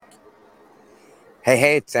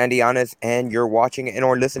Hey, it's Andy Yanis, and you're watching and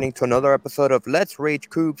or listening to another episode of Let's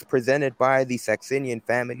Rage Cougs presented by the Saxenian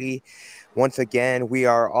family. Once again, we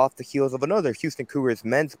are off the heels of another Houston Cougars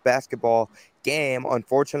men's basketball game.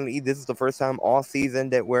 Unfortunately, this is the first time all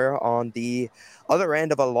season that we're on the other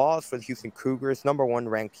end of a loss for the Houston Cougars. Number one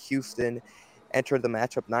ranked Houston entered the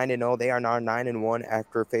matchup 9-0. They are now 9-1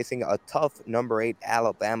 after facing a tough number 8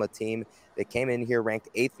 Alabama team. They came in here ranked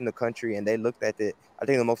 8th in the country, and they looked at it. I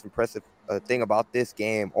think the most impressive thing about this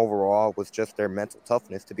game overall was just their mental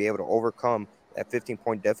toughness to be able to overcome that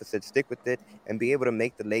 15-point deficit, stick with it, and be able to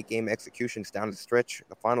make the late game executions down the stretch.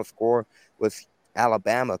 The final score was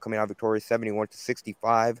Alabama coming out victorious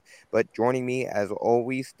 71-65. But joining me, as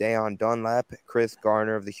always, Dayon Dunlap, Chris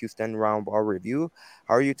Garner of the Houston Roundball Review.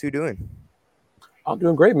 How are you two doing? I'm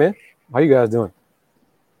doing great, man. How you guys doing?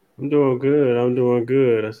 I'm doing good. I'm doing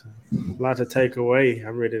good. That's a lot to take away.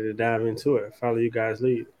 I'm ready to dive into it. Follow you guys'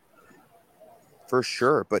 lead. For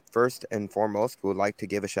sure. But first and foremost, we would like to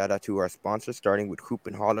give a shout out to our sponsors, starting with Hoop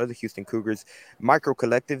and Holler, the Houston Cougars Micro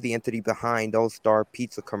Collective, the entity behind those Star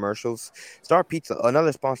Pizza commercials. Star Pizza,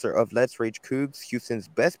 another sponsor of Let's Rage Cougs, Houston's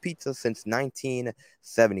best pizza since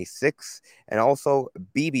 1976. And also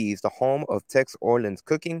BB's, the home of Tex Orleans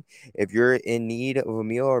Cooking. If you're in need of a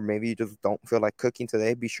meal or maybe you just don't feel like cooking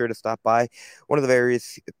today, be sure to stop by one of the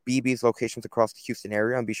various BB's locations across the Houston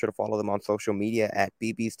area and be sure to follow them on social media at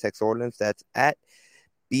BB's Tex Orleans. That's at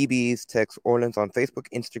BB's Tex Orleans on Facebook,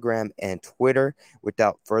 Instagram, and Twitter.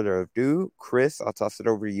 Without further ado, Chris, I'll toss it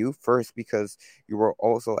over to you first because you were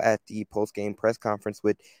also at the post-game press conference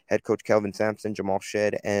with head coach Kelvin Sampson, Jamal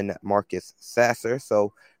Shedd, and Marcus Sasser.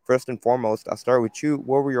 So first and foremost, I'll start with you.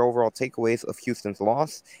 What were your overall takeaways of Houston's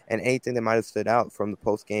loss and anything that might have stood out from the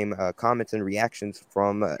post-game comments and reactions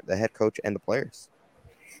from the head coach and the players?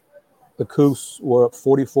 The Cougs were up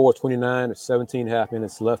 44-29 with 17.5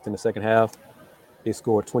 minutes left in the second half. They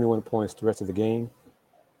scored 21 points the rest of the game.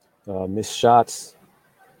 Missed shots,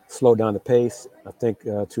 slowed down the pace, I think,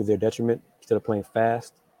 to their detriment, instead of playing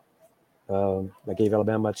fast. That gave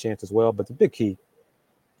Alabama a chance as well. But the big key,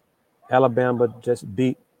 Alabama just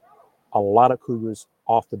beat a lot of Cougars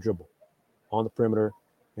off the dribble on the perimeter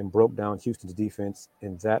and broke down Houston's defense,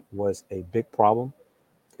 and that was a big problem.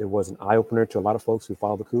 It was an eye-opener to a lot of folks who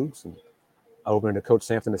follow the Cougs, and eye-opener to Coach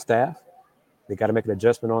Sampson and the staff. They got to make an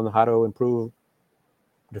adjustment on how to improve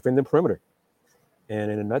defending the perimeter. And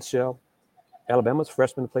in a nutshell, Alabama's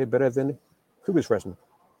freshmen played better than Cougars freshmen.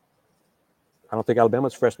 I don't think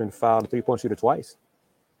Alabama's freshman fouled a three-point shooter twice.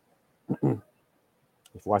 If you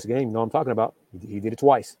watch the game, you know what I'm talking about. He did it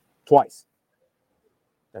twice.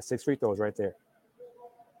 That's 6 free throws right there.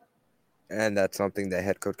 And that's something that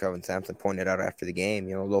head coach Kelvin Sampson pointed out after the game.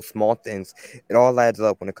 You know, those small things, it all adds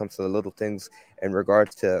up when it comes to the little things in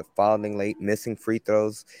regards to fouling late, missing free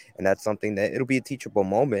throws. And that's something that it'll be a teachable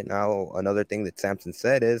moment. Now, another thing that Sampson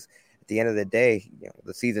said is at the end of the day, you know,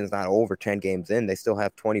 the season's not over 10 games in. They still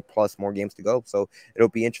have 20 plus more games to go. So it'll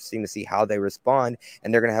be interesting to see how they respond.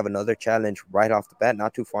 And they're going to have another challenge right off the bat,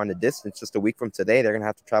 not too far in the distance. Just a week from today, they're going to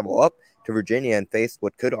have to travel up to Virginia and face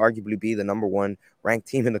what could arguably be the number one ranked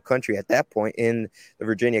team in the country at that point in the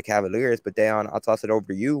Virginia Cavaliers. But Dayon, I'll toss it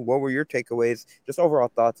over to you. What were your takeaways, just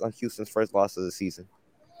overall thoughts on Houston's first loss of the season?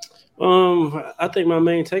 I think my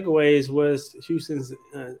main takeaways was Houston's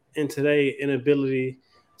in today inability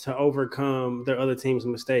to overcome their other team's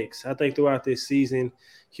mistakes. I think throughout this season,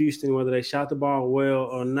 Houston, whether they shot the ball well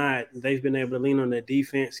or not, they've been able to lean on their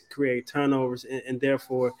defense, create turnovers, and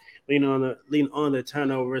therefore lean on the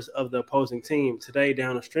turnovers of the opposing team. Today,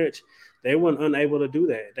 down the stretch, they weren't unable to do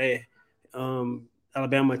that.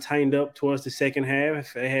 Alabama tightened up towards the second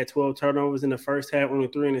half. They had 12 turnovers in the first half, only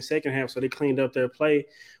 3 in the second half, so they cleaned up their play,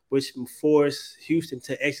 which forced Houston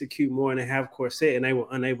to execute more in a half-court set, and they were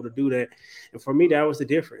unable to do that. And for me, that was the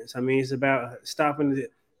difference. I mean, it's about stopping the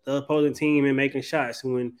opposing team and making shots.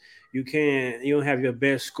 When you don't have your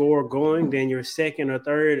best score going, then your second or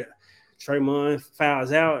third, Draymond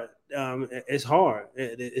fouls out. It's hard.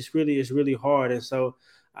 It's really hard. And so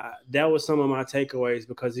that was some of my takeaways,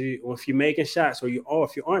 because if you're making shots, or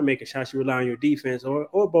if you aren't making shots, you rely on your defense,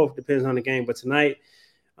 or both, depends on the game. But tonight,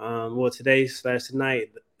 tonight,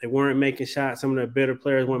 they weren't making shots. Some of the better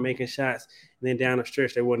players weren't making shots, and then down the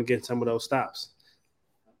stretch, they weren't getting some of those stops.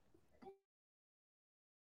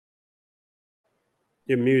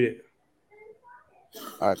 You're muted.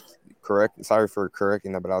 Correct. Sorry for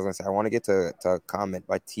correcting that, but I was going to say I want to get to a comment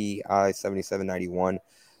by TI7791.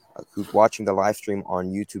 Who's watching the live stream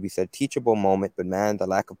on YouTube. He said, teachable moment, but man, the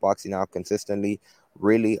lack of boxing out consistently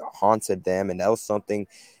really haunted them. And that was something,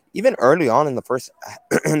 even early on in the first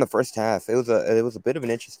in the first half, it was a bit of an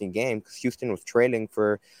interesting game because Houston was trailing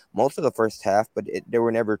for most of the first half, but they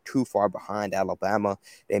were never too far behind Alabama.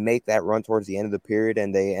 They made that run towards the end of the period,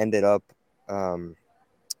 and um,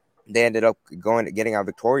 they ended up getting out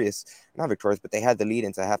victorious, not victorious, but they had the lead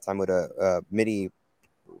into halftime with a midi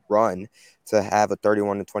run to have a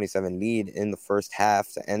 31-27 lead in the first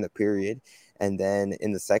half to end the period. And then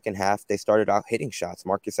in the second half, they started out hitting shots.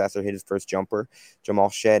 Marcus Sasser hit his first jumper.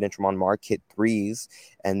 Jamal Shed and Tremont Mark hit threes.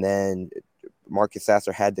 And then Marcus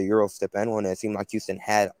Sasser had the Euro step and one. And it seemed like Houston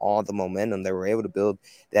had all the momentum. They were able to build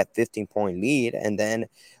that 15-point lead. And then,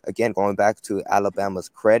 again, going back to Alabama's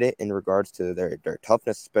credit in regards to their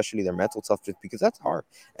toughness, especially their mental toughness, because that's hard.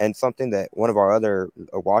 And something that one of our other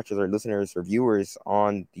watchers or listeners or viewers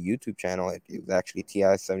on the YouTube channel, it was actually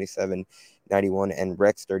TI7791 and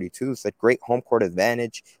Rex32, said great home court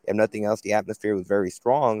advantage. If nothing else, the atmosphere was very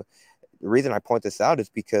strong. The reason I point this out is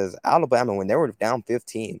because Alabama, when they were down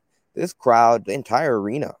 15, this crowd, the entire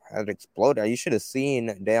arena had exploded. You should have seen,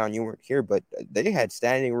 Deion, you weren't here, but they had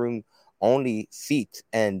standing room only seats,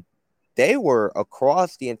 and they were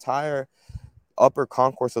across the entire upper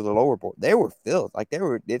concourse of the lower board. They were filled.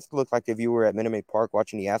 It looked like if you were at Minute Maid Park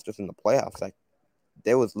watching the Astros in the playoffs. Like,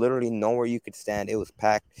 there was literally nowhere you could stand. It was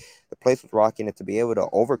packed. The place was rocking. And to be able to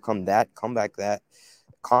overcome that, combat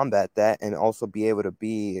that, and also be able to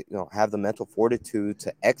have the mental fortitude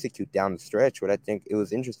to execute down the stretch. What I think it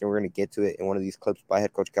was interesting, we're going to get to it in one of these clips by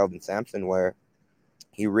head coach Kelvin Sampson, where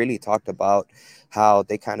he really talked about how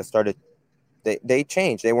they kind of started. They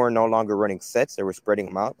changed. They were no longer running sets. They were spreading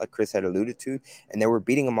them out, like Chris had alluded to, and they were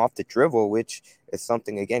beating them off the dribble, which is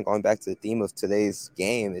something, again, going back to the theme of today's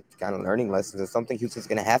game, it's kind of learning lessons. It's something Houston's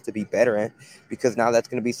going to have to be better in, because now that's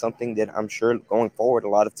going to be something that I'm sure going forward, a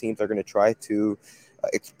lot of teams are going to try to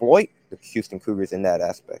exploit the Houston Cougars in that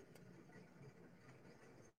aspect.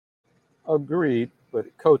 Agreed,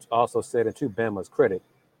 but coach also said, and to Bama's credit,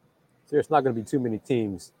 there's not going to be too many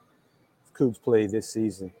teams Cougs play this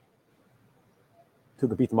season who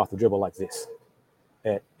can beat them off the dribble like this,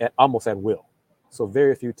 at almost at will. So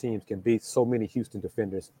very few teams can beat so many Houston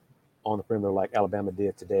defenders on the perimeter like Alabama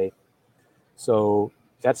did today. So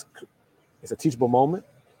it's a teachable moment.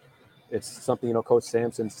 It's something, Coach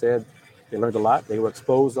Sampson said they learned a lot. They were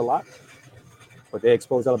exposed a lot, but they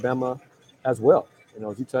exposed Alabama as well.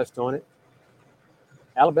 As you touched on it,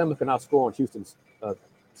 Alabama cannot score on Houston's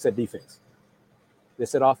set defense. They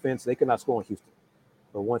set offense, they could not score on Houston.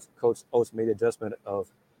 But once Coach Oates made the adjustment of,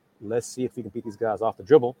 let's see if we can beat these guys off the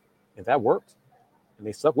dribble, and that worked, and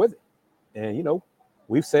they stuck with it. And,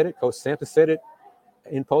 we've said it. Coach Sampson said it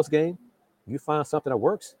in post-game. You find something that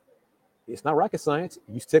works, it's not rocket science.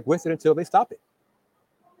 You stick with it until they stop it.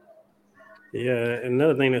 Yeah,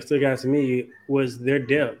 another thing that stood out to me was their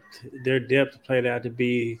depth. Their depth played out to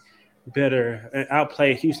be better,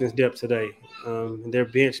 outplayed Houston's depth today. Their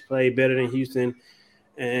bench played better than Houston.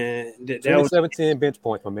 And that 2017 bench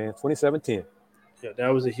points, my man. 2017. Yeah, that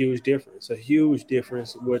was a huge difference. A huge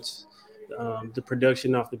difference with the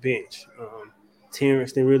production off the bench.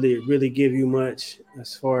 Terrence didn't really give you much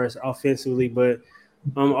as far as offensively, but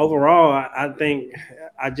overall, I think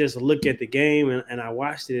I just look at the game and I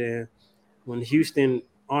watched it. And when Houston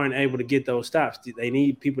aren't able to get those stops, they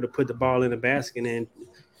need people to put the ball in the basket. And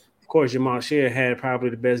of course, Jamal Sheard had probably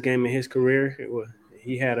the best game in his career.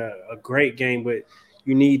 He had a great game, but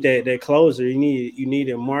you need that closer. You need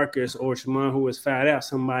a Marcus or someone who was fouled out,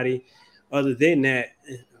 somebody other than that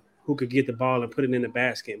who could get the ball and put it in the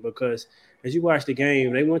basket. Because as you watch the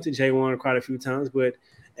game, they went to J1 quite a few times, but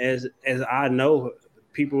as I know,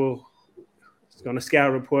 people going to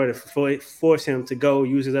scout report and force him to go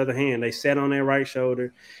use his other hand. They sat on their right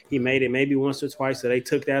shoulder. He made it maybe once or twice, so they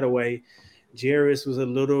took that away. Jarris was a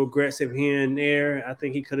little aggressive here and there. I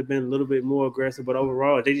think he could have been a little bit more aggressive, but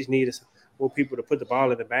overall, they just needed more people to put the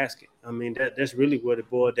ball in the basket. I mean, that's really what it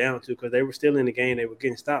boiled down to, because they were still in the game. They were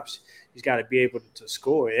getting stops. You just got to be able to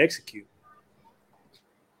score and execute.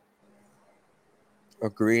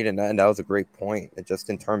 Agreed, and that was a great point. Just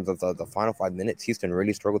in terms of the final 5 minutes, Houston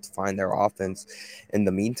really struggled to find their offense. In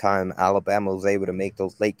the meantime, Alabama was able to make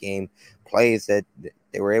those late game plays that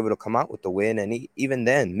they were able to come out with the win. And even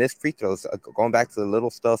then, missed free throws. Going back to the little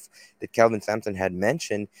stuff that Kelvin Sampson had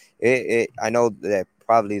mentioned, I know that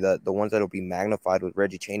probably the ones that will be magnified with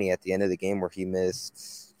Reggie Chaney at the end of the game, where he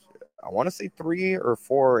missed, I want to say 3 or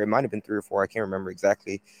 4. It might have been 3 or 4. I can't remember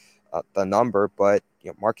exactly the number, but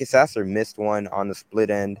Marcus Sasser missed one on the split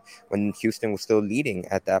end when Houston was still leading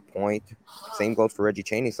at that point. Same goes for Reggie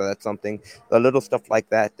Chaney. So that's something, the little stuff like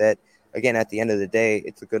that again, at the end of the day,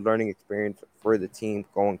 it's a good learning experience for the team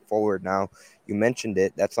going forward. Now, you mentioned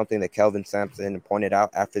it. That's something that Kelvin Sampson pointed out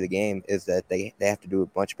after the game, is that they have to do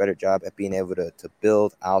a much better job at being able to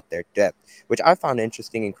build out their depth, which I found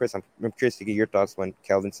interesting. And Chris, I'm curious to get your thoughts when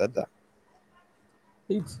Kelvin said that.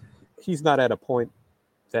 He's not at a point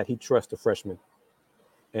that he trusts the freshmen.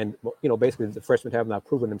 And, basically the freshmen have not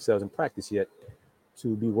proven themselves in practice yet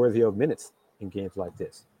to be worthy of minutes in games like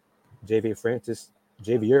this. Javier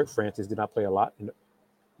Francis did not play a lot.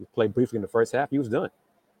 He played briefly in the first half. He was done.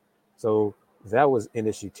 So that was an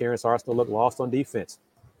issue. Terrence Arsenal looked lost on defense.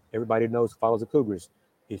 Everybody knows, follows the Cougars.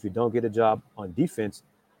 If you don't get a job on defense,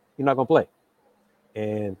 you're not going to play.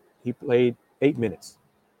 And he played 8 minutes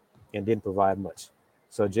and didn't provide much.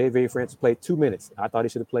 So Javier Francis played 2 minutes. I thought he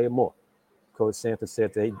should have played more. Coach Sampson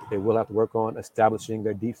said they will have to work on establishing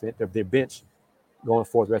their defense, their bench going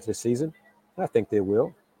forward the rest of the season. And I think they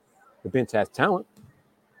will. The bench has talent.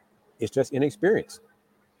 It's just inexperience.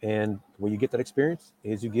 And when you get that experience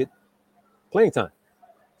is you get playing time.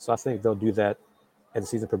 So I think they'll do that as the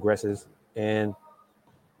season progresses. And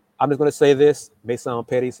I'm just going to say this, may sound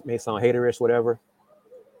petty, may sound haterish, whatever.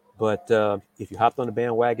 But if you hopped on the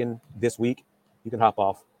bandwagon this week, you can hop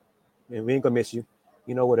off. And we ain't going to miss you.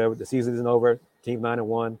 Whatever. The season isn't over. Team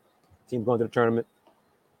 9-1. Team going to the tournament.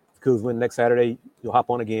 If the Cougs win next Saturday, you'll hop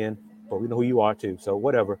on again. But we know who you are, too. So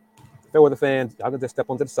whatever. Fairweather fans, y'all can just step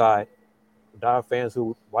onto the side. For our fans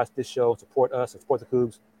who watch this show, support us, and support the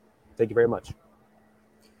Cougs, thank you very much.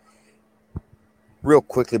 Real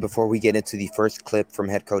quickly before we get into the first clip from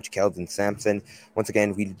head coach Kelvin Sampson, once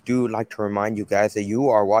again, we do like to remind you guys that you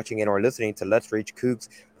are watching and or listening to Let's Rage Cougs,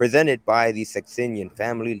 presented by the Sexinian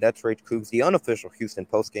family. Let's Rage Cougs, the unofficial Houston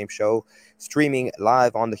postgame show, streaming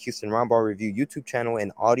live on the Houston Roundball Review YouTube channel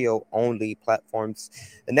and audio-only platforms.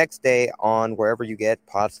 The next day on wherever you get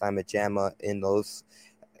Podslam, Jamma, in those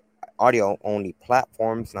audio-only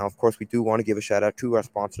platforms. Now, of course, we do want to give a shout-out to our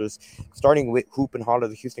sponsors, starting with Hoop and Holler,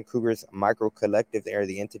 the Houston Cougars Micro Collective. They are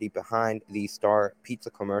the entity behind the Star Pizza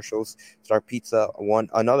commercials. Star Pizza,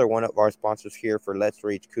 another one of our sponsors here for Let's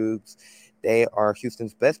Rage Cougs. They are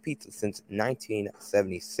Houston's best pizza since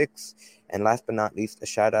 1976. And last but not least, a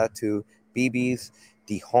shout-out to BB's,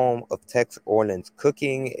 the home of Tex Orleans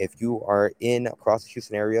Cooking. If you are in across the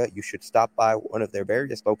Houston area, you should stop by one of their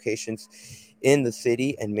various locations in the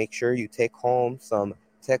city and make sure you take home some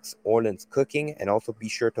Tex Orleans Cooking, and also be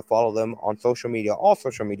sure to follow them on social media, all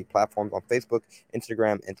social media platforms, on Facebook,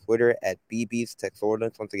 Instagram, and Twitter at BB's Tex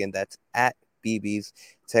Orleans. Once again, that's at BB's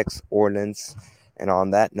Tex Orleans. And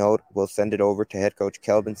on that note, we'll send it over to head coach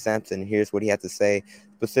Kelvin Sampson. Here's what he had to say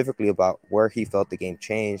specifically about where he felt the game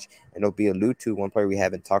changed, and it'll be allude to one player we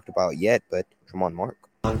haven't talked about yet, but come on, Mark.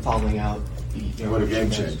 On following out where the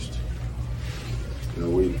game changed.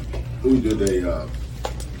 We did a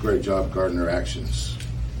great job guarding their actions.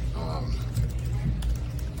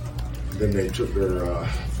 Then they took their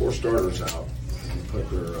 4 starters out and put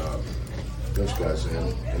their bench guys in,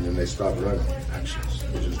 and then they stopped running actions.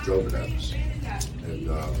 They just drove it at us. And,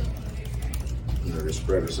 they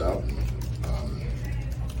spread us out. And,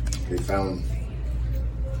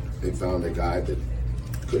 they found a guy that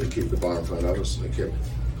couldn't keep the ball in front of us, and they kept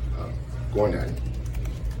going at him.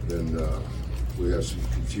 Then we had some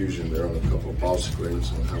confusion there on a couple of ball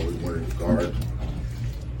screens on how we wanted to guard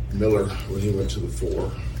Miller when he went to the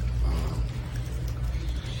 4.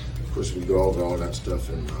 Of course, we go over all that stuff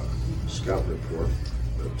in scout report,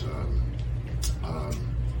 but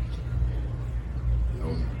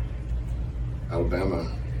Alabama,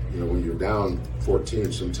 when you're down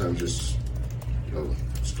 14, sometimes just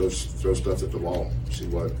throw stuff at the wall, see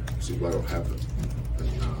what'll happen. And,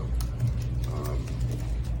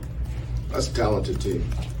 that's a talented team.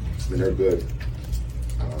 They're good.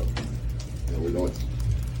 We don't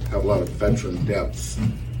have a lot of veteran depth,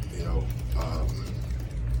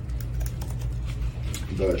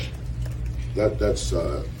 but that's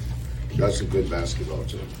a good basketball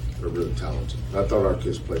team. They're really talented. I thought our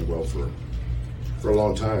kids played well for a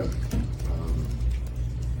long time.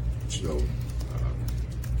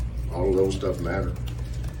 All of those stuff matter.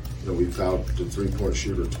 We fouled the 3-point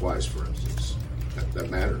shooter twice, for instance. That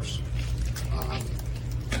matters.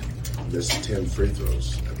 Missed 10 free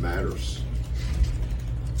throws. That matters.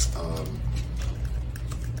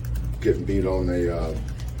 Getting beat on a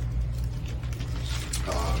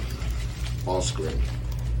ball screen.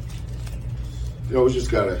 We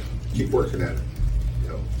just got to keep working at it.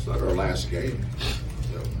 It's not our last game.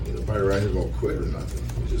 Nobody around here going to quit or nothing.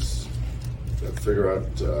 We just got to figure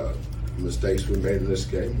out the mistakes we made in this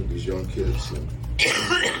game with these young kids and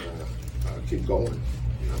keep going.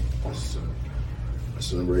 That's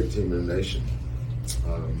the number 8 team in the nation.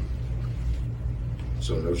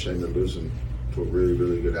 So no shame in losing to a really,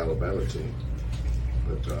 really good Alabama team.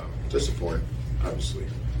 But disappointing, obviously.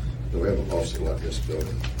 We haven't lost a lot in this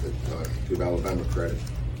building. But give Alabama credit.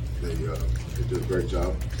 They did a great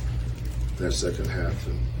job in that second half.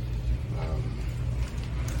 And,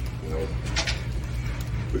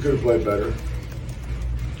 we could have played better.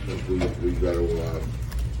 But we've got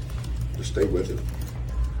to stay with it.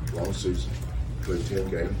 Long season. Played 10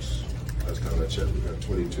 games. That's kind of that check. We got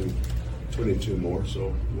 22 more,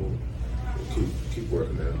 so we'll keep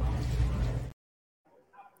working that.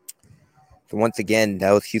 So once again,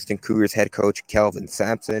 that was Houston Cougars head coach Kelvin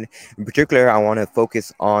Sampson. In particular, I want to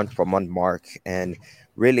focus on Tramon Mark. And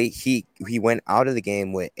really, he went out of the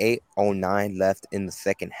game with 8:09 left in the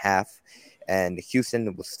second half. And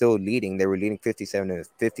Houston was still leading. They were leading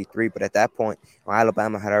 57-53. But at that point,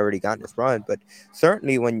 Alabama had already gotten this run. But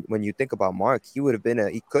certainly when you think about Mark, he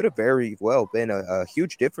could have very well been a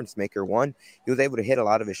huge difference maker. One, he was able to hit a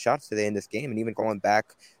lot of his shots today in this game. And even going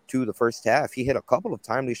back to the first half, he hit a couple of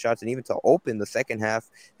timely shots. And even to open the second half,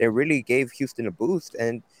 they really gave Houston a boost.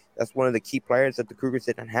 And that's one of the key players that the Cougars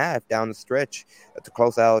didn't have down the stretch to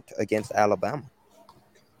close out against Alabama.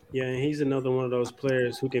 Yeah, and he's another one of those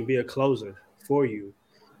players who can be a closer for you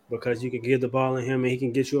because you can give the ball to him and he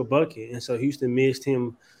can get you a bucket. And so Houston missed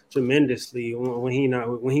him tremendously when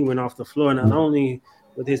he went off the floor, not only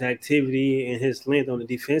with his activity and his length on the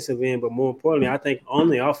defensive end, but more importantly, I think on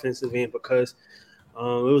the offensive end because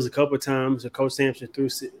it was a couple of times that Coach Sampson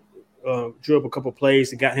drew up a couple of plays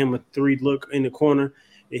that got him a 3 look in the corner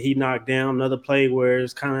that he knocked down. Another play where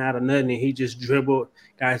it's kind of out of nothing and he just dribbled,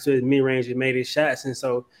 got to his mid-range and made his shots. And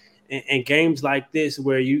so in games like this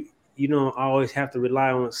where you don't always have to rely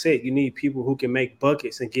on a set, you need people who can make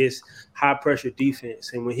buckets against high-pressure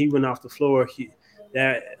defense. And when he went off the floor,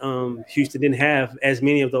 Houston didn't have as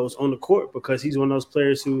many of those on the court because he's one of those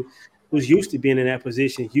players who's used to being in that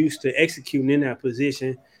position, used to executing in that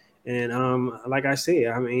position. And like I said,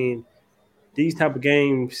 I mean, these type of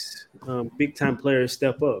games, big-time players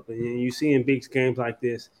step up. And you see in big games like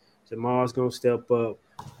this, Jamal's going to step up.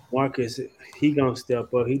 Marcus, he going to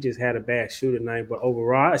step up. He just had a bad shooter tonight. But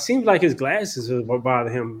overall, it seems like his glasses will bother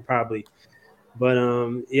him probably. But,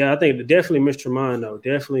 I think definitely Mr. Tramon, though.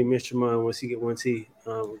 Definitely Mr. Tramon once he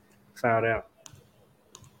fouled out.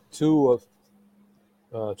 2 of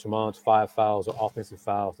Tramon's 5 fouls are offensive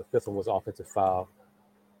fouls. The 5th one was offensive foul.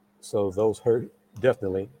 So those hurt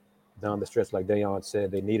definitely down the stretch. Like Dayon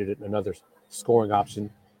said, they needed another scoring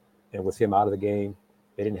option. And with him out of the game,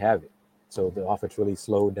 they didn't have it. So the offense really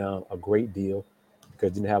slowed down a great deal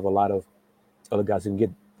because they didn't have a lot of other guys who can get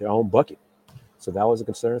their own bucket. So that was a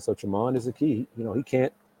concern. So Tramon is the key. He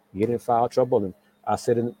can't get in foul trouble. And I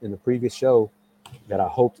said in the previous show that I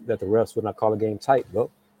hoped that the refs would not call a game tight. Well,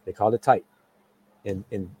 they called it tight. And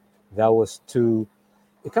that was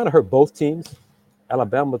it kind of hurt both teams.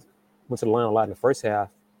 Alabama went to the line a lot in the first half,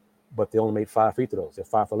 but they only made 5 free throws. They're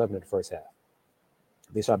 5 for 11 in the first half.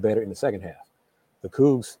 They shot better in the second half. The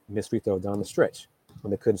Cougs missed free throws down the stretch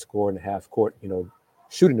when they couldn't score in the half court,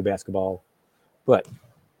 shooting the basketball. But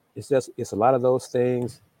it's a lot of those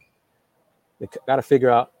things. They got to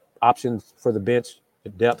figure out options for the bench, the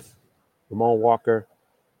depth. Ramon Walker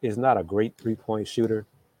is not a great 3-point shooter.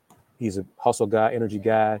 He's a hustle guy, energy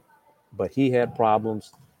guy, but he had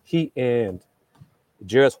problems. He and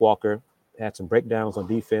Jarris Walker had some breakdowns on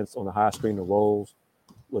defense on the high screen and rolls,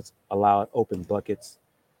 which allowed open buckets.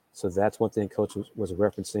 So that's one thing Coach was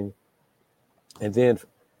referencing. And then,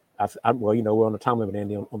 we're on the time limit,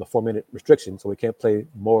 Andy, on the 4-minute restriction, so we can't play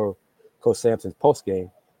more of Coach Sampson's post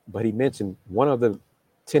game. But he mentioned one of the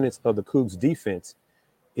tenets of the Cougs defense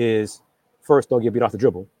is first, don't get beat off the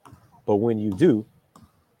dribble. But when you do,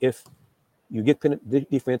 if you get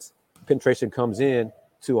defense, penetration comes in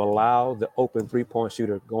to allow the open 3-point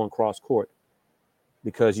shooter going cross court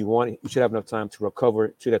because you should have enough time to recover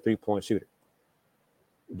to that 3-point shooter.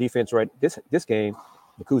 Defense, right? This game,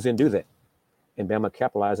 the Cougs didn't do that, and Bama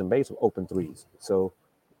capitalized and made some open threes. So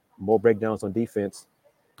more breakdowns on defense.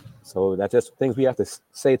 So that's just things we have to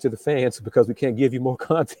say to the fans because we can't give you more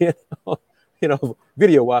content,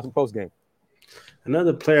 video wise in post game.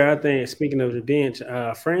 Another player, I think, speaking of the bench,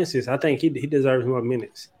 Francis, I think he deserves more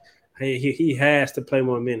minutes. He has to play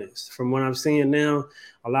more minutes. From what I'm seeing now,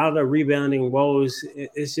 a lot of the rebounding woes,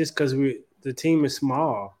 it's just because the team is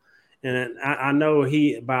small. And I know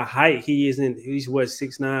by height, he's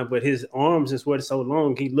 6'9", but his arms is so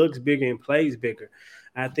long. He looks bigger and plays bigger.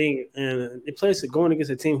 I think it plays going against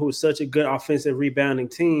a team who's such a good offensive rebounding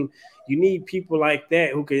team. You need people like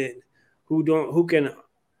that who can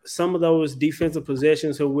some of those defensive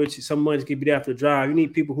possessions in which someone can beat after drive, you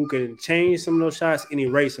need people who can change some of those shots and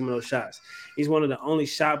erase some of those shots. He's one of the only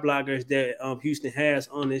shot blockers that Houston has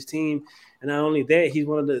on this team. And not only that, he's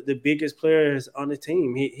one of the biggest players on the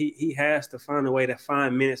team. He has to find a way to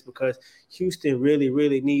find minutes because Houston really,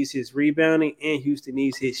 really needs his rebounding and Houston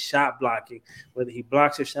needs his shot blocking, whether he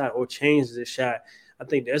blocks a shot or changes a shot. I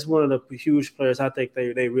think that's one of the huge players I think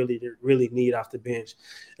they really, really need off the bench,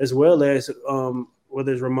 as well as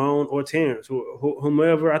whether it's Ramon or Terrence,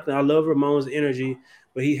 whomever. I love Ramon's energy,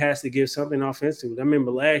 but he has to give something offensively. I remember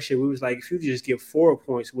last year we was like, if you just give 4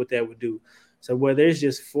 points, what that would do. So whether it's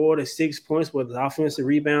just 4 to 6 points, whether it's offensive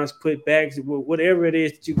rebounds, putbacks, whatever it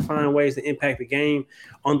is that you can find ways to impact the game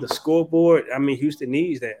on the scoreboard, I mean, Houston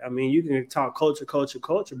needs that. I mean, you can talk culture,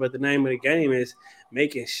 but the name of the game is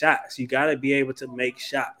making shots. You got to be able to make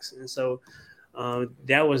shots. And so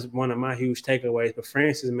that was one of my huge takeaways. But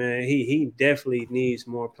Francis, man, he definitely needs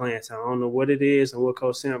more playing time. I don't know what it is and what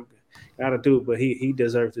Coach Sam got to do, but he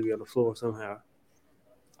deserves to be on the floor somehow.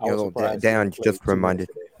 Dan just reminded.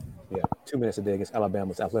 Yeah, 2 minutes a day against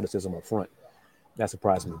Alabama's athleticism up front. That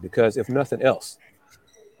surprised me because if nothing else,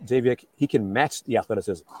 Xavier, he can match the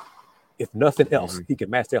athleticism. If nothing else, he can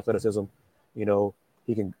match the athleticism. You know,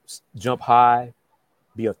 he can jump high,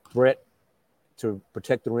 be a threat to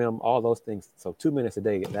protect the rim, all those things. So 2 minutes a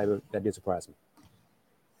day, that did surprise me.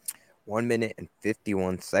 1 minute and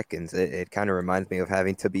 51 seconds. It kind of reminds me of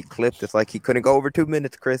having to be clipped. It's like he couldn't go over 2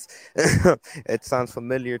 minutes, Chris. It sounds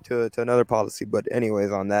familiar to another policy. But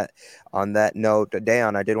anyways, on that note,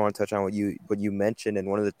 Dayon, I did want to touch on what you mentioned. And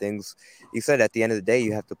one of the things you said at the end of the day,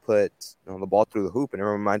 you have to put the ball through the hoop. And it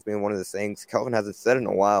reminds me of one of the sayings Kelvin hasn't said in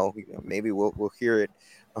a while. Maybe we'll hear it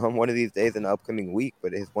one of these days in the upcoming week,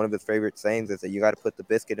 but one of his favorite sayings is that you got to put the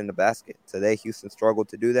biscuit in the basket. Today, Houston struggled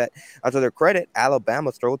to do that. To their credit,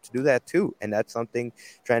 Alabama struggled to do that too, and that's something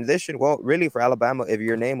transition. Well, really for Alabama, if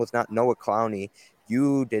your name was not Noah Clowney,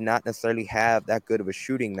 you did not necessarily have that good of a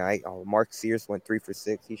shooting night. Mark Sears went 3 for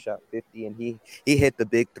 6. He shot 50, and he hit the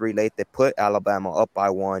big three late that put Alabama up by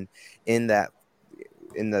 1 in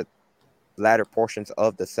the latter portions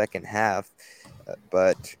of the second half.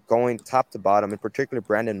 But going top to bottom, in particular,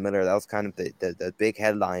 Brandon Miller, that was kind of the big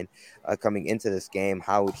headline coming into this game.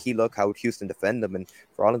 How would he look? How would Houston defend them? And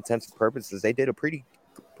for all intents and purposes, they did a pretty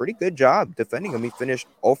good job defending him. He finished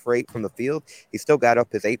 0 for 8 from the field. He still got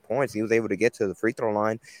up his 8 points. He was able to get to the free throw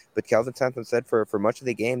line. But Kelvin Sampson said for much of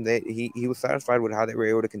the game that he was satisfied with how they were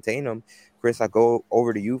able to contain him. Chris, I'll go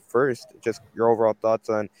over to you first. Just your overall thoughts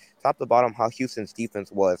on top to bottom how Houston's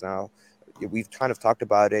defense was. Now, we've kind of talked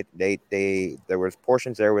about it. There was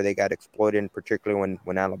portions there where they got exploited, particularly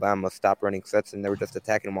when Alabama stopped running sets and they were just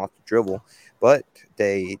attacking them off the dribble. But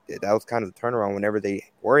that was kind of the turnaround. Whenever they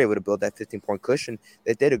were able to build that 15-point cushion,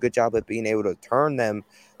 they did a good job at being able to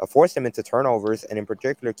force them into turnovers, and in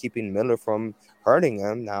particular keeping Miller from hurting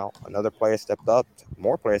them. Now, more players stepped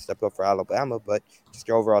up for Alabama, but just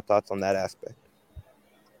your overall thoughts on that aspect.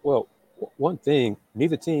 Well, one thing,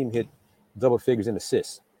 neither team hit double figures in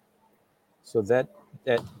assists. So that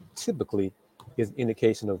typically is an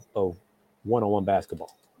indication of one-on-one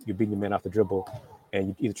basketball. You're beating the man off the dribble, and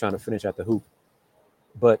you're either trying to finish at the hoop.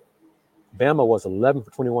 But Bama was 11 for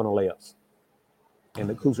 21 on layups, and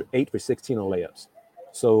the Cougs were 8 for 16 on layups.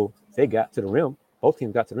 So they got to the rim. Both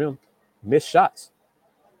teams got to the rim, missed shots.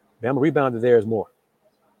 Bama rebounded theirs more.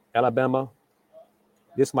 Alabama,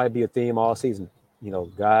 this might be a theme all season.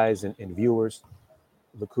 Guys and viewers,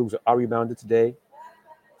 the Cougs are rebounded today.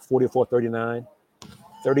 44-39,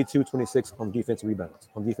 32-26 on defensive rebounds,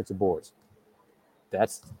 on defensive boards.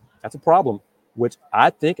 That's a problem, which I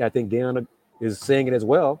think Deanna is saying it as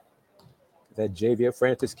well, that Xavier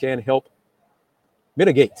Francis can help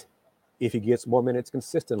mitigate if he gets more minutes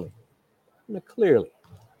consistently. Clearly,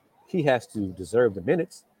 he has to deserve the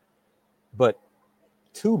minutes, but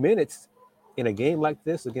 2 minutes in a game like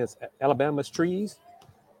this against Alabama's trees,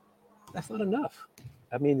 that's not enough.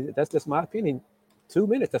 I mean, that's just my opinion. 2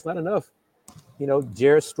 minutes, that's not enough.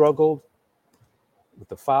 Jared struggled with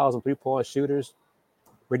the fouls and three-point shooters.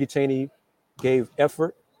 Reggie Chaney gave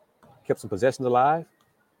effort, kept some possession alive.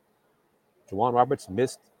 Juwan Roberts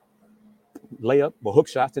missed layup or hook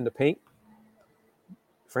shots in the paint.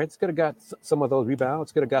 Francis could have got some of those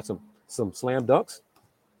rebounds, could have got some slam dunks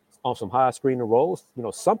on some high screen and rolls,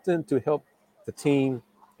 something to help the team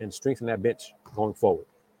and strengthen that bench going forward.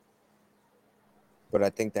 But I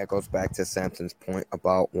think that goes back to Sampson's point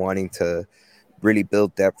about wanting to really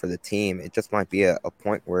build depth for the team. It just might be a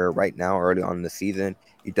point where right now, early on in the season,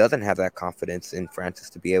 he doesn't have that confidence in Francis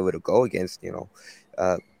to be able to go against,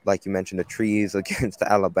 like you mentioned, the trees against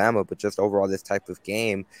Alabama, but just overall this type of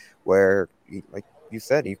game where, like you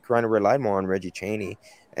said, you kind of relied more on Reggie Chaney,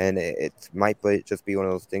 and it might just be one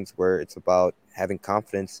of those things where it's about having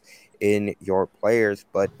confidence in your players.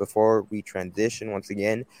 But before we transition, once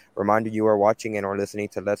again, reminder you are watching and are listening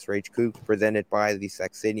to Let's Rage Cougs, presented by the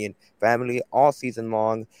Saxenian family all season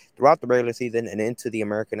long, throughout the regular season and into the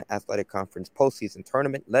American Athletic Conference postseason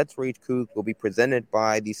tournament. Let's Rage Cougs will be presented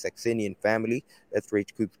by the Saxenian family. Let's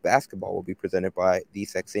Rage Cougs basketball will be presented by the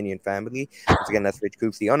Saxenian family. Once again, Let's Rage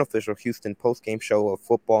Cougs, the unofficial Houston postgame show of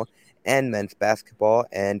football and men's basketball.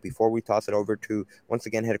 And before we toss it over to, once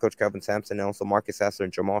again, head coach Kelvin Sampson and also Marcus Sasser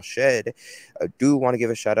and Jamal Shed, I do want to give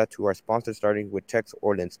a shout out to our sponsors, starting with Tex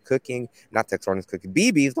Orleans Cooking, not Tex Orleans Cooking,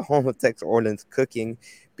 BB's, the home of Tex Orleans Cooking.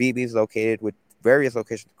 BB's located with various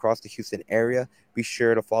locations across the Houston area. Be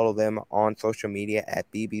sure to follow them on social media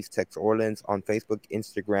at BB's Tex Orleans on Facebook,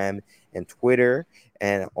 Instagram, and Twitter.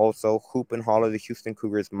 And also Hoop and Holler, the Houston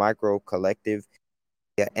Cougars Micro Collective,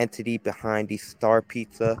 entity behind the Star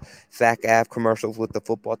Pizza Sac Ave commercials with the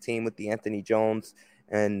football team with the Anthony Jones.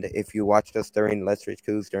 And if you watched us during Let's Rage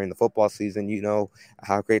Cougs during the football season, you know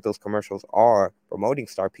how great those commercials are promoting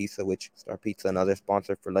Star Pizza, which Star Pizza, another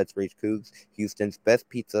sponsor for Let's Rage Cougs, Houston's best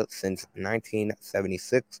pizza since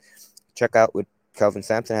 1976. Check out what Kelvin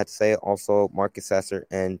Sampson had to say, also Marcus Sasser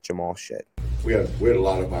and Jamal Shed. We had a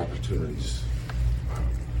lot of opportunities.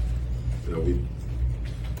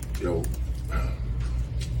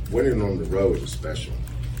 Winning on the road is special.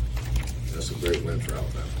 That's a great win for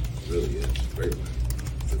Alabama. It really is a great win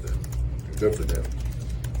for them. And good for them.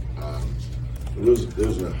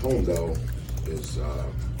 Losing at home, though, is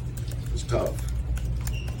tough,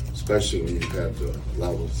 especially when you've had the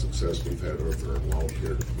level of success we've had over a long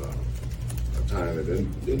period of time.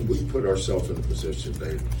 And then we put ourselves in a position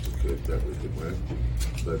that we could win.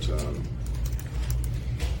 But,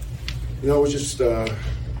 we just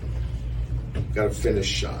got to finish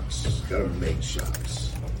shots, got to make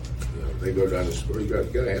shots. They go down the score, you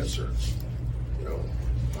got to answer.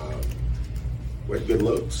 We had good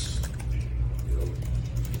looks.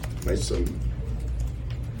 Made some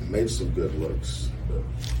good looks.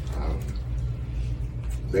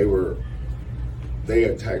 But, they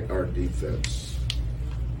attacked our defense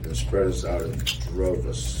and spread us out and drove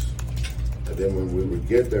us. And then when we would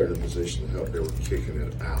get there in a position to help, they were kicking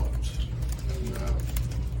it out. And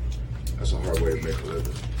that's a hard way to make a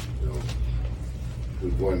living.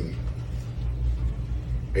 We've won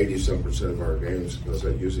 87% of our games because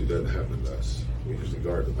that usually doesn't happen to us. We usually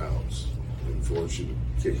guard the bounce and force you to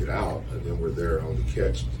kick it out, and then we're there on the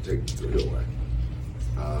catch to take the three away.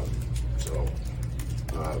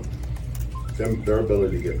 Their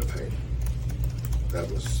ability to get in the paint,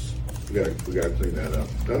 we got to clean that up.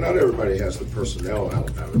 Now, not everybody has the personnel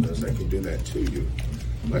Alabama does that can do that to you.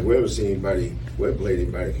 Like, we haven't seen anybody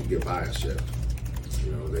can get by us yet.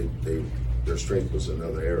 Their strength was in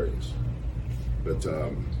other areas. But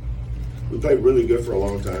we played really good for a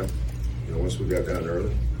long time. Once we got down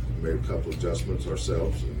early, we made a couple adjustments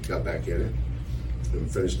ourselves and got back in it. Then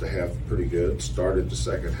finished the half pretty good. Started the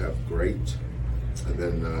second half great. And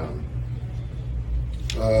then,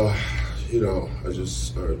 our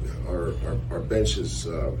bench is,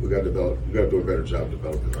 we got to do a better job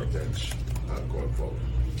developing our bench going forward.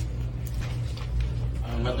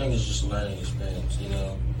 I think it's just a learning experience.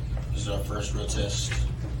 This is our first real test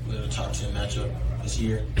with a top 10 matchup this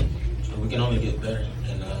year, so we can only get better.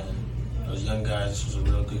 And those young guys, this was a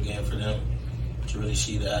real good game for them to really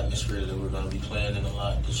see the atmosphere that we're going to be playing in a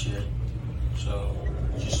lot this year. So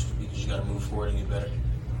we just got to move forward and get better.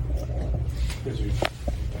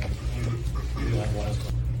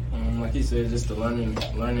 Like you said, just a learning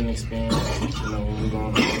experience. When we're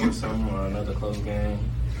going to something or another close game,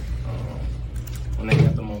 when they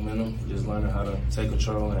got the momentum, just learning how to take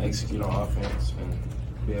control and execute on offense and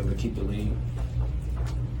be able to keep the lead.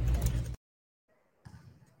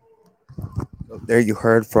 There you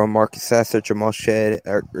heard from Marcus Sasser, Jamal Shed,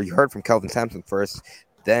 or you heard from Kelvin Sampson first,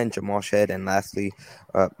 then Jamal Shed, and lastly,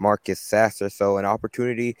 Marcus Sasser. So an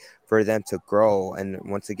opportunity for them to grow. And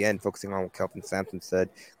once again, focusing on what Kelvin Sampson said,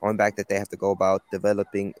 going back that they have to go about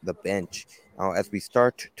developing the bench. Now, as we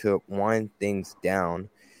start to wind things down,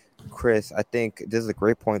 Chris, I think this is a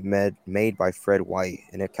great point made by Fred White,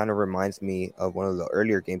 and it kind of reminds me of one of the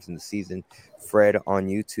earlier games in the season. Fred on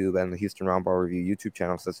YouTube and the Houston Roundball Review YouTube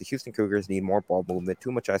channel says the Houston Cougars need more ball movement,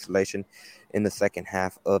 too much isolation in the second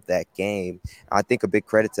half of that game. I think a big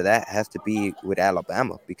credit to that has to be with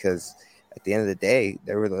Alabama, because at the end of the day,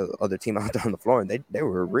 they were the other team out there on the floor, and they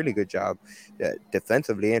were a really good job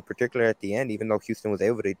defensively, and particularly at the end, even though Houston was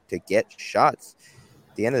able to get shots.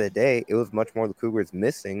 At the end of the day, it was much more the Cougars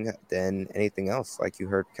missing than anything else, like you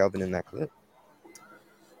heard Kelvin in that clip.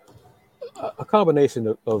 a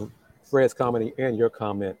combination of Fred's comment and your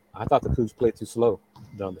comment. I thought the Cougs played too slow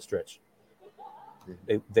down the stretch.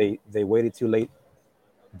 They waited too late,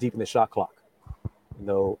 deep in the shot clock.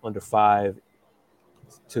 Under 5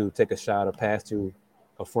 to take a shot or pass to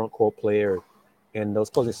a front court player. And those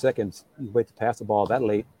closing seconds, you wait to pass the ball that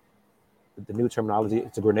late. The new terminology,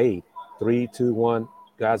 it's a grenade. 3, 2, 1.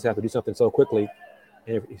 Guys have to do something so quickly.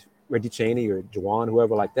 And if Reggie Chaney or Juwan,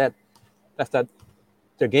 whoever like that, that's not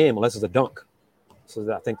their game unless it's a dunk.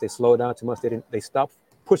 So I think they slowed down too much. They stopped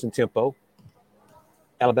pushing tempo.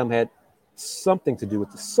 Alabama had something to do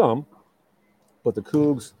with the but the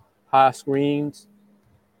Cougs high screens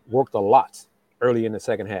worked a lot early in the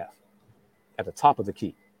second half at the top of the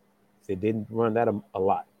key. They didn't run that a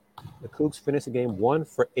lot. The Cougs finished the game 1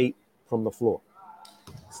 for 8 from the floor.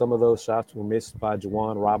 Some of those shots were missed by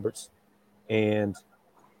Juwan Roberts and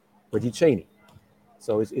Reggie Chaney.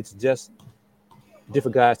 So it's just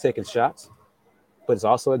different guys taking shots, but it's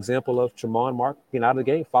also an example of Tramon Mark being out of the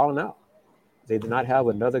game, falling out. They did not have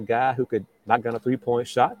another guy who could knock down a three-point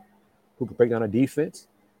shot, who could break down a defense,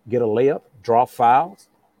 get a layup, draw fouls.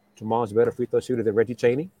 Tramon's a better free throw shooter than Reggie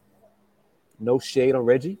Chaney. No shade on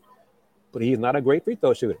Reggie, but he's not a great free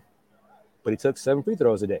throw shooter. But he took 7 free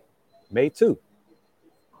throws a day, made 2.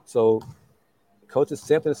 So coaches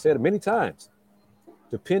Sampson said many times,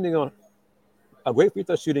 depending on a great free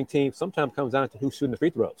throw shooting team, sometimes comes down to who's shooting the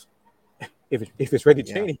free throws. If it's Reggie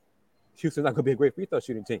Chaney, Houston's not going to be a great free throw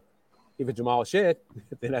shooting team. If it's Jamal Shed,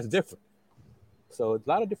 then that's different. So a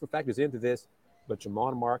lot of different factors into this, but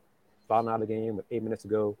Tramon Mark fouling out of the game with 8 minutes to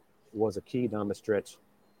go was a key down the stretch,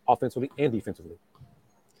 offensively and defensively.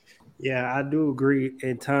 Yeah, I do agree.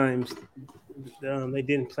 At times, they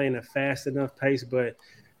didn't play in a fast enough pace, but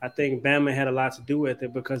I think Bama had a lot to do with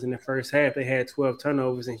it because in the first half, they had 12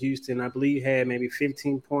 turnovers in Houston. I believe had maybe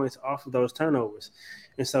 15 points off of those turnovers.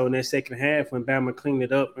 And so in that second half, when Bama cleaned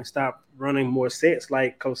it up and stopped running more sets,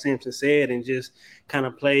 like Coach Sampson said, and just kind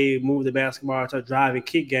of move the basketball to a drive and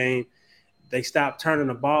kick game, they stopped turning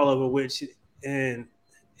the ball over, which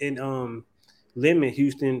limit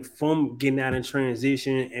Houston from getting out in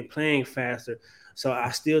transition and playing faster. So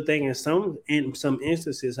I still think in some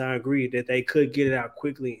instances, I agree that they could get it out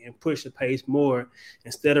quickly and push the pace more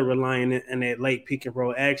instead of relying on that late pick and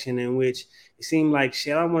roll action in which it seemed like I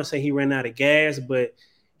don't want to say he ran out of gas, but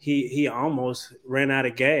he almost ran out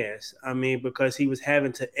of gas. I mean, because he was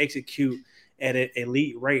having to execute at an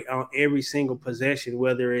elite rate on every single possession,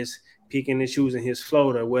 whether it's picking and choosing his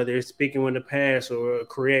floater, whether it's picking when to pass or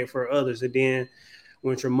create for others. And then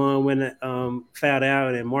when Tramon went fouled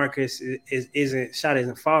out and Marcus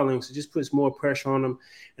isn't falling, so just puts more pressure on him.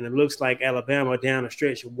 And it looks like Alabama down the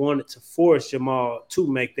stretch wanted to force Jamal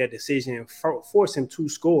to make that decision and force him to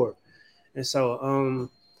score. And so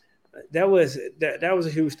that was a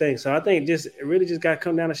huge thing. So I think it really just got to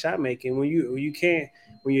come down to shot making. When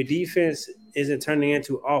your defense isn't turning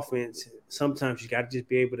into offense, sometimes you got to just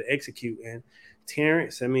be able to execute. And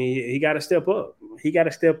Terrence, I mean, he got to step up. He got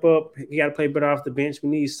to play better off the bench. We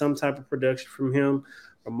need some type of production from him.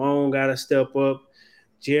 Ramon got to step up.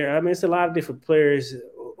 Jared, I mean, it's a lot of different players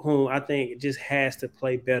whom I think just has to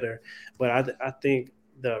play better. But I think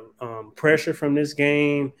the pressure from this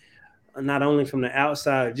game, not only from the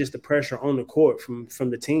outside, just the pressure on the court from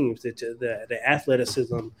the teams, the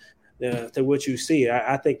athleticism, to what you see.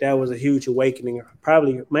 I think that was a huge awakening,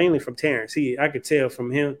 probably mainly from Terrence. I could tell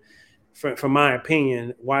from him, from my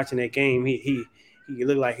opinion, watching that game, he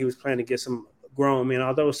looked like he was playing against some grown men,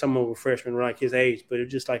 although some of them were freshmen like his age, but it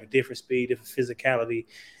was just like a different speed, different physicality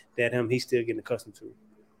that he's still getting accustomed to.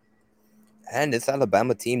 And this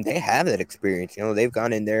Alabama team, they have that experience. They've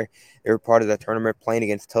gone in there. They were part of the tournament playing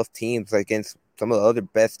against tough teams, against some of the other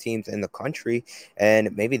best teams in the country.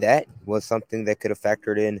 And maybe that was something that could have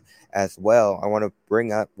factored in as well. I want to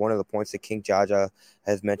bring up one of the points that King Jaja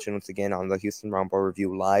has mentioned once again on the Houston Round Ball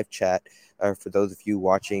Review live chat. For those of you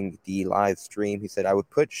watching the live stream, he said, I would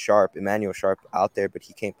put Emmanuel Sharp out there, but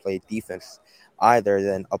he can't play defense either.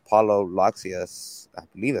 Than Apollo Loxias, I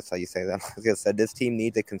believe that's how you say that. Loxias said, this team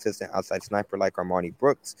needs a consistent outside sniper like Armani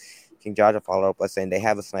Brooks. King Jaja followed up by saying they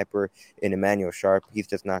have a sniper in Emmanuel Sharp. He's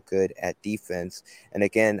just not good at defense. And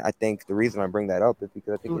again, I think the reason I bring that up is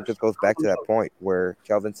because I think it just goes back to that point where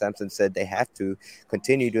Kelvin Sampson said they have to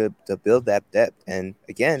continue to build that depth. And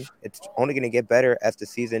again, it's only going to get better as the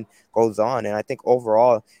season goes on. And I think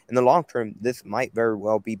overall, in the long term, this might very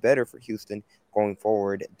well be better for Houston going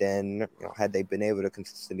forward than had they been able to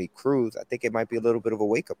consistently cruise. I think it might be a little bit of a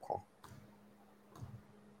wake-up call.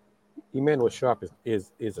 Emmanuel Sharp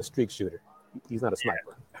is a streak shooter. He's not a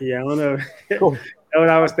sniper. Yeah, I don't know. That's what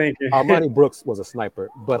I was thinking. Armani Brooks was a sniper,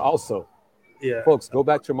 but also Yeah. Folks, go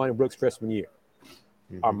back to Armani Brooks' freshman year.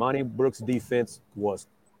 Mhm. Armani Brooks' defense was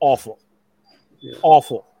awful. Yeah.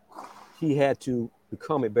 Awful. He had to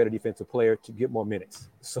become a better defensive player to get more minutes.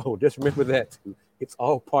 So just remember that too. It's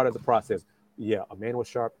all part of the process. Yeah, Emmanuel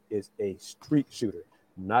Sharp is a streak shooter,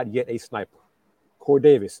 not yet a sniper. Corey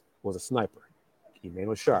Davis was a sniper.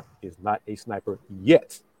 Emmanuel Sharp is not a sniper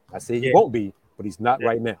yet. I say he Yeah. won't be, but he's not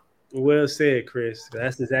right now. Well said, Chris.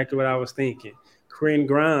 That's exactly what I was thinking. Corinne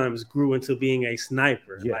Grimes grew into being a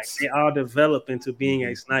sniper. Like Yes. they all developed into being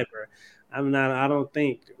a sniper. I don't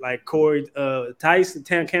think like Corey Tyson,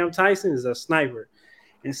 Cam Tyson is a sniper.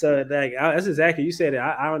 And so that's exactly you said it.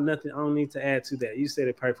 I don't need to add to that. You said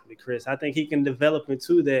it perfectly, Chris. I think he can develop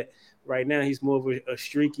into that. Right now, he's more of a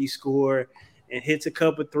streaky scorer and hits a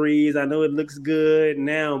couple threes. I know it looks good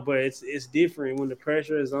now, but it's different when the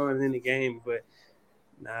pressure is on in the game. But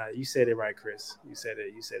nah, you said it right, Chris. You said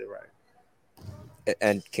it right.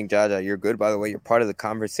 And King Jaja, you're good, by the way. You're part of the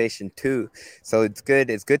conversation too. So it's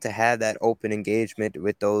good. It's good to have that open engagement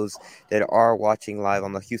with those that are watching live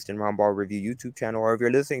on the Houston Roundball Review YouTube channel. Or if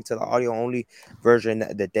you're listening to the audio only version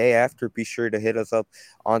the day after, be sure to hit us up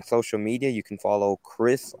on social media. You can follow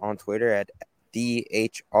Chris on Twitter at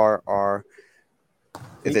DHRR.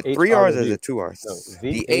 Is it 3 R's or is it 2 R's? No,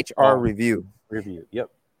 DHR Review.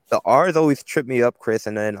 Yep. The R's always trip me up, Chris.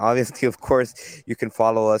 And then obviously, of course, you can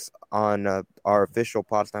follow us on our official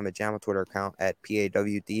Potsdamer Jama Twitter account at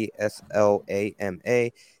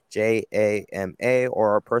PAWDSLAMAJAMA, or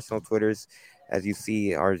our personal Twitters, as you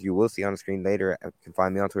see, or as you will see on the screen later. You can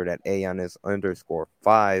find me on Twitter at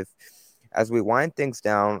 @Ayannis_5. As we wind things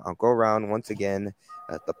down, I'll go around once again.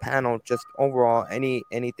 The panel, just overall,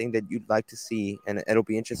 anything that you'd like to see, and it'll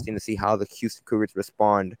be interesting to see how the Houston Cougars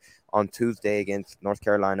respond on Tuesday against North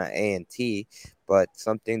Carolina A&T. But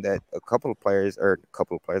something that a couple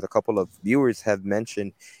of viewers have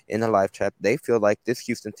mentioned in the live chat, they feel like this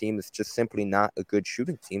Houston team is just simply not a good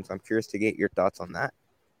shooting team. So I'm curious to get your thoughts on that.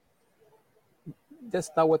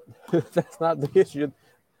 That's not the issue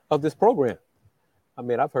of this program. I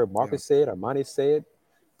mean, I've heard Marcus say it, Armani say it,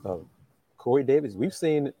 Corey Davis. We've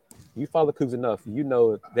seen, you follow the Cougs enough, you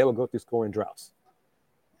know they will go through scoring droughts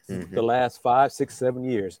the last 5, 6, 7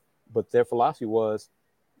 years. But their philosophy was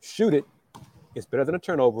shoot it. It's better than a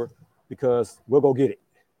turnover because we'll go get it.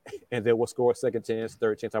 And then we'll score a second chance,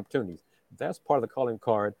 third chance opportunities. That's part of the calling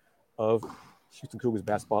card of Houston Cougars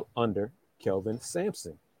basketball under Kelvin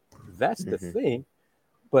Sampson. That's the thing.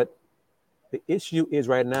 But the issue is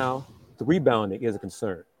right now, the rebounding is a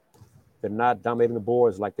concern. They're not dominating the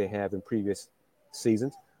boards like they have in previous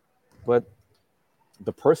seasons. But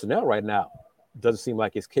the personnel right now doesn't seem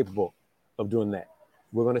like it's capable of doing that.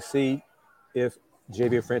 We're going to see if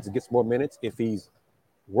Javier Francis gets more minutes, if he's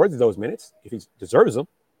worthy of those minutes, if he deserves them.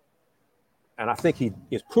 And I think he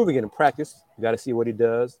is proving it in practice. You got to see what he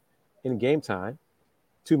does in game time.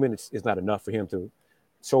 2 minutes is not enough for him to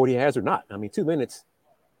show what he has or not. I mean, 2 minutes,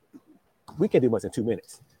 we can't do much in 2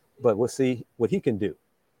 minutes. But we'll see what he can do.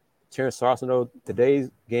 Terrence Arsenault,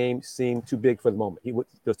 today's game seemed too big for the moment. It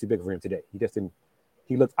was too big for him today. He just didn't.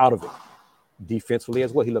 He looked out of it. Defensively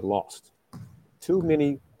as well, he looked lost. Too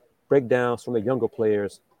many breakdowns from the younger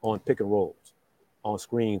players on pick and rolls, on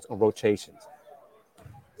screens, on rotations.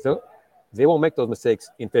 So they won't make those mistakes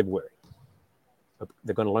in February.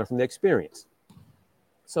 They're going to learn from the experience.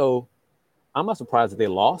 So I'm not surprised that they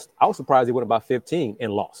lost. I was surprised they went about 15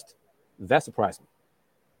 and lost. That surprised me.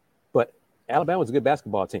 But Alabama's a good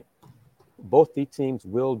basketball team. Both these teams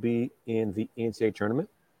will be in the NCAA tournament.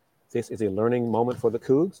 This is a learning moment for the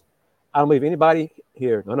Cougs. I don't believe anybody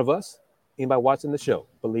here, none of us, anybody watching the show,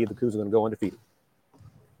 believe the Cougs are going to go undefeated.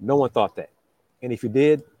 No one thought that. And if you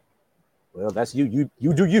did, well, that's you.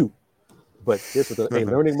 You do you. But this was a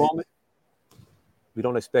learning moment. We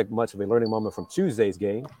don't expect much of a learning moment from Tuesday's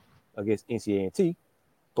game against NCAA,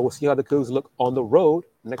 but we'll see how the Cougs look on the road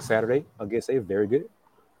next Saturday against a very good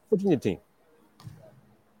Virginia team.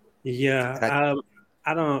 Yeah,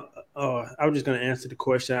 I don't. I was just going to answer the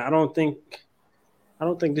question. I don't think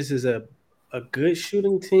this is a good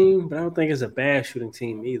shooting team, but I don't think it's a bad shooting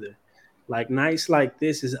team either. Like nights like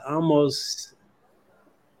this is almost.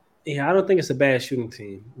 Yeah, I don't think it's a bad shooting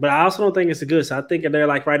team, but I also don't think it's a good. So I think they're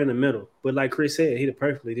like right in the middle. But like Chris said, he did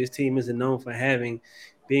perfectly. This team isn't known for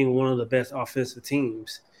being one of the best offensive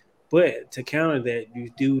teams. But to counter that,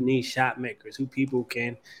 you do need shot makers who people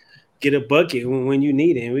can get a bucket when you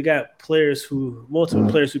need it. And we got multiple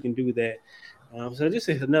players who can do that. So this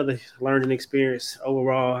is another learning experience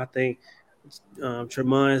overall. I think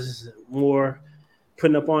Tremon's more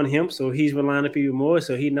putting up on him, so he's relying on people more.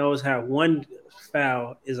 So he knows how one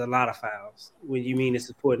foul is a lot of fouls when you mean as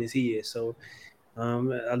important as he is. So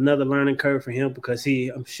Another learning curve for him because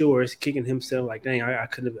I'm sure, is kicking himself like, dang, I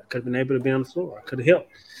could have been able to be on the floor. I could have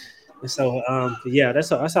helped. And so, yeah,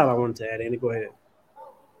 that's all I wanted to add. Andy, go ahead.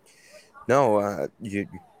 No, you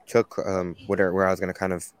took where I was going to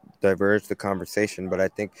kind of diverge the conversation, but I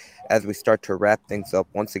think as we start to wrap things up,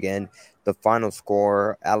 once again, the final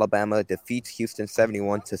score: Alabama defeats Houston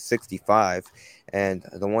 71-65. And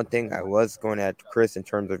the one thing I was going at Chris in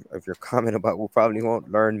terms of your comment about we probably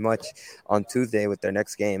won't learn much on Tuesday with their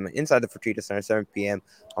next game inside the Fertitta Center, 7 p.m.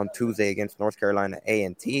 on Tuesday against North Carolina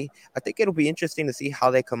A&T. I think it'll be interesting to see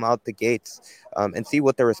how they come out the gates and see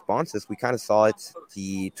what their response is. We kind of saw it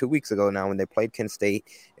 2 weeks ago now when they played Kent State.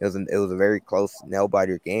 It was a very close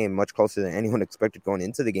nail-biter game, much closer than anyone expected going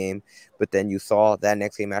into the game. But then you saw that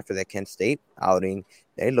next game after that Kent State outing,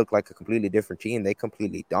 they looked like a completely different team. They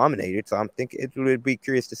completely dominated. So I'm thinking it would be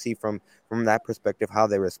curious to see from that perspective how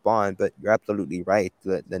they respond. But you're absolutely right.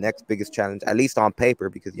 The next biggest challenge, at least on paper,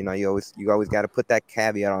 because you always got to put that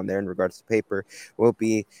caveat on there in regards to paper, will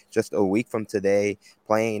be just a week from today,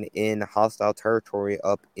 playing in hostile territory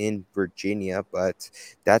up in Virginia. But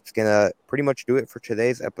that's gonna pretty much do it for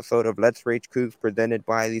today's episode of Let's Rage Cougs, presented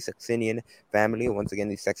by the Saxenian family. Once again,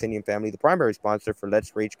 the Saxenian family, the primary sponsor for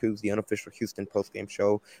Let's Rage Cougs, the unofficial Houston postgame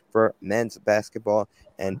show for men's basketball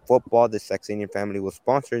and football. The Saxenian family will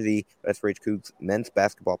sponsor the Let's Rage Cougs men's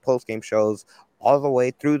basketball postgame shows all the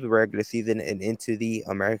way through the regular season and into the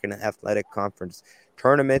American Athletic Conference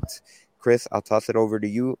tournament. Chris, I'll toss it over to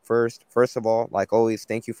you first. First of all, like always,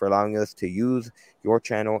 thank you for allowing us to use your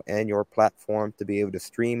channel and your platform to be able to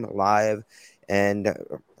stream live. And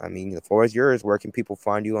the floor is yours. Where can people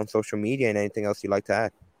find you on social media and anything else you'd like to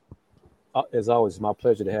add? As always, it's my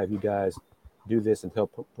pleasure to have you guys do this and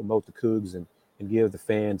help promote the Cougs and give the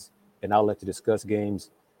fans an outlet to discuss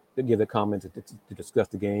games, to give their comments, to discuss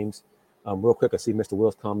the games. Real quick, I see Mr.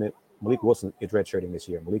 Will's comment. Malik Wilson is redshirting this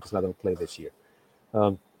year. Malik is not going to play this year.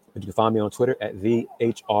 But you can find me on Twitter at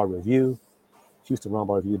TheHRReview,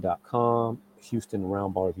 HoustonRoundBallReview.com, Houston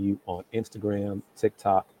Roundball Review on Instagram,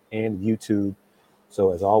 TikTok, and YouTube.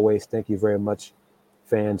 So as always, thank you very much,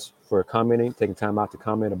 fans, for commenting, taking time out to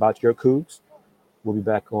comment about your Cougs. We'll be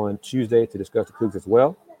back on Tuesday to discuss the Cougs as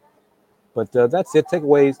well. But that's it.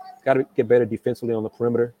 Takeaways: got to get better defensively on the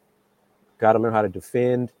perimeter. Got to learn how to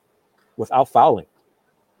defend without fouling.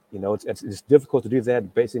 It's difficult to do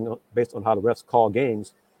that based on how the refs call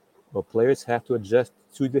games. But players have to adjust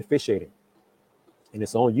to the officiating. And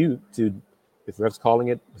it's on you to, if the ref's calling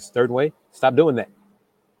it a certain way, stop doing that.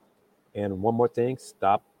 And one more thing,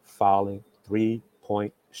 stop fouling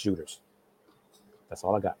 3-point shooters. That's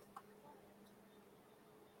all I got.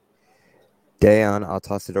 Dayon, I'll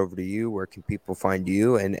toss it over to you. Where can people find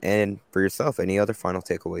you? And for yourself, any other final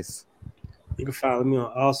takeaways? You can follow me on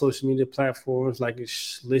all social media platforms, like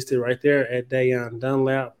it's listed right there at Dayon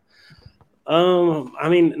Dunlap.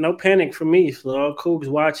 No panic for me. For all Cougs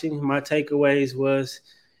watching, my takeaways was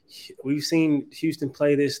we've seen Houston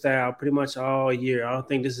play this style pretty much all year. I don't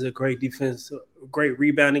think this is a great defense, great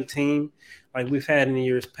rebounding team like we've had in the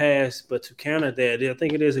years past. But to counter that, I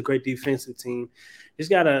think it is a great defensive team. Just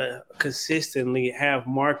got to consistently have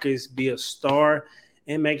Marcus be a star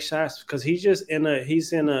and make shots because he's in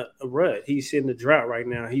a rut. He's in the drought right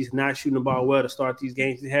now. He's not shooting the ball well to start these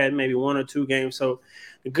games. He had maybe 1 or 2 games. So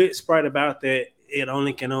the good part about that,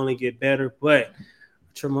 it can only get better. But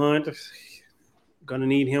Tremont, going to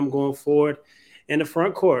need him going forward. And the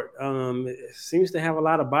front court seems to have a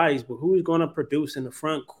lot of bodies, but who's going to produce in the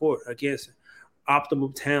front court against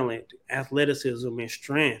optimal talent, athleticism, and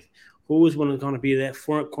strength? Who is going to be that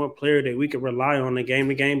front court player that we can rely on a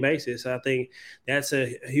game-to-game basis? I think that's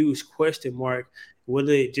a huge question mark. Will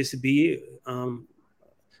it just be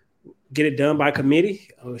get it done by committee?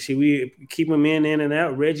 Or should we keep him in and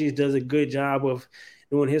out? Reggie does a good job of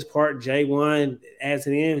doing his part. J1 adds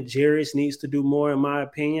it in. Jarius needs to do more, in my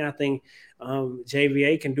opinion. I think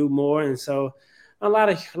JVA can do more. And so a lot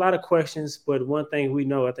of questions, but one thing we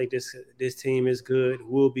know, I think this team is good,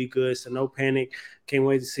 will be good. So no panic. Can't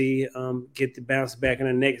wait to see get the bounce back in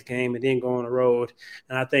the next game and then go on the road.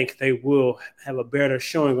 And I think they will have a better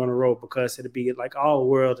showing on the road because it'll be like all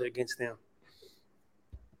world against them.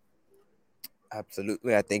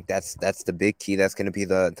 Absolutely. I think that's the big key. That's going to be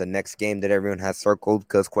the next game that everyone has circled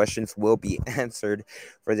because questions will be answered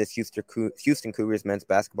for this Houston Cougars men's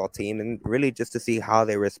basketball team and really just to see how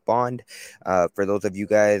they respond. For those of you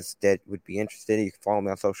guys that would be interested, you can follow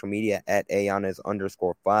me on social media at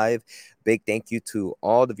 @Ayanas_5. Big thank you to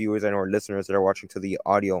all the viewers and our listeners that are watching to the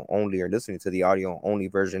audio only or listening to the audio only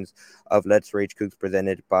versions of Let's Rage Cougs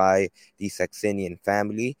presented by the Saxenian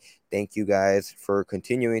family. Thank you guys for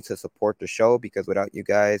continuing to support the show, because without you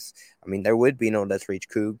guys, I mean, there would be no Let's Reach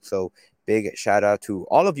Coug. So big shout out to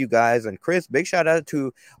all of you guys. And Chris, big shout out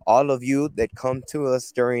to all of you that come to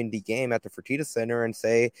us during the game at the Fertitta Center and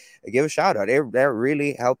give a shout out. That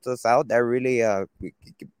really helped us out. That really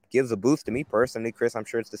gives a boost to me personally. Chris, I'm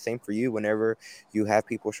sure it's the same for you whenever you have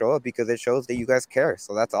people show up, because it shows that you guys care.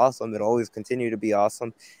 So that's awesome. It'll always continue to be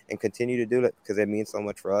awesome, and continue to do it because it means so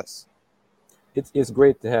much for us. It's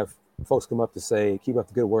great to have folks come up to say, keep up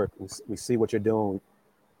the good work. We see what you're doing.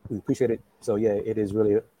 We appreciate it. So yeah, it is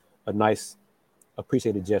really a nice,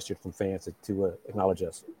 appreciated gesture from fans to acknowledge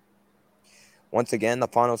us. Once again, the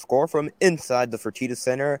final score from inside the Fertitta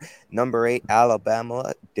Center: number 8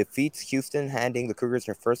 Alabama defeats Houston, handing the Cougars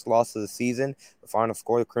their first loss of the season. The final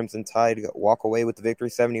score: the Crimson Tide walk away with the victory,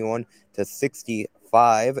 71-65.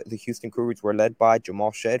 The Houston Cougars were led by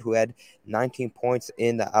Jamal Shead, who had 19 points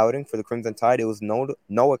in the outing. For the Crimson Tide, it was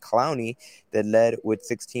Noah Clowney that led with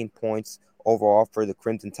 16 points overall for the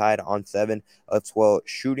Crimson Tide on 7 of 12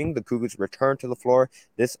 shooting. The Cougars return to the floor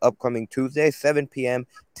this upcoming Tuesday, 7 p.m.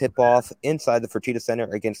 tip-off inside the Fertitta Center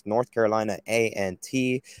against North Carolina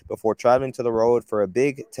A&T, before traveling to the road for a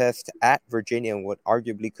big test at Virginia, and what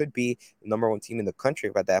arguably could be the number 1 team in the country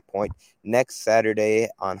at that point, next Saturday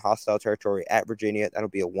on hostile territory at Virginia. That'll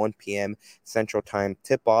be a 1 p.m. Central Time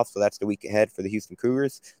tip-off, so that's the week ahead for the Houston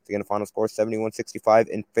Cougars. So again, the final score 71-65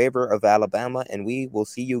 in favor of Alabama, and we will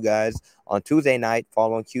see you guys on Tuesday night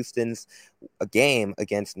following Houston's game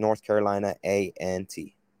against North Carolina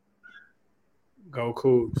A&T. Go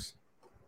Cougs.